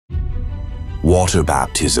Water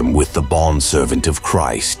baptism with the Bondservant of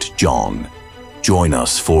Christ John. Join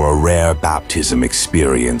us for a rare baptism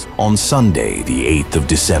experience on Sunday, the 8th of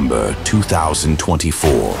December,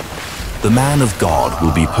 2024. The man of God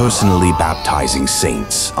will be personally baptizing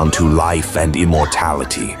saints unto life and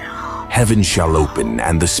immortality. Heaven shall open,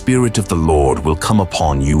 and the Spirit of the Lord will come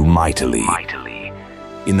upon you mightily.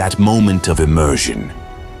 In that moment of immersion,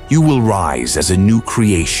 you will rise as a new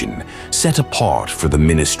creation, set apart for the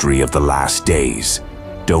ministry of the last days.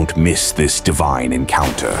 Don't miss this divine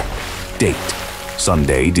encounter. Date: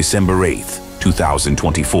 Sunday, December 8th,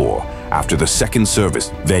 2024, after the second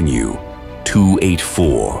service. Venue: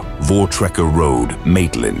 284 Voortrekker Road,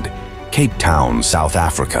 Maitland, Cape Town, South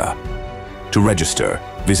Africa. To register,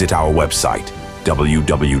 visit our website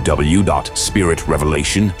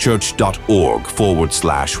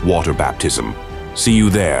www.spiritrevelationchurch.org/water baptism. See you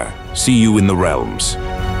there. See you in the realms.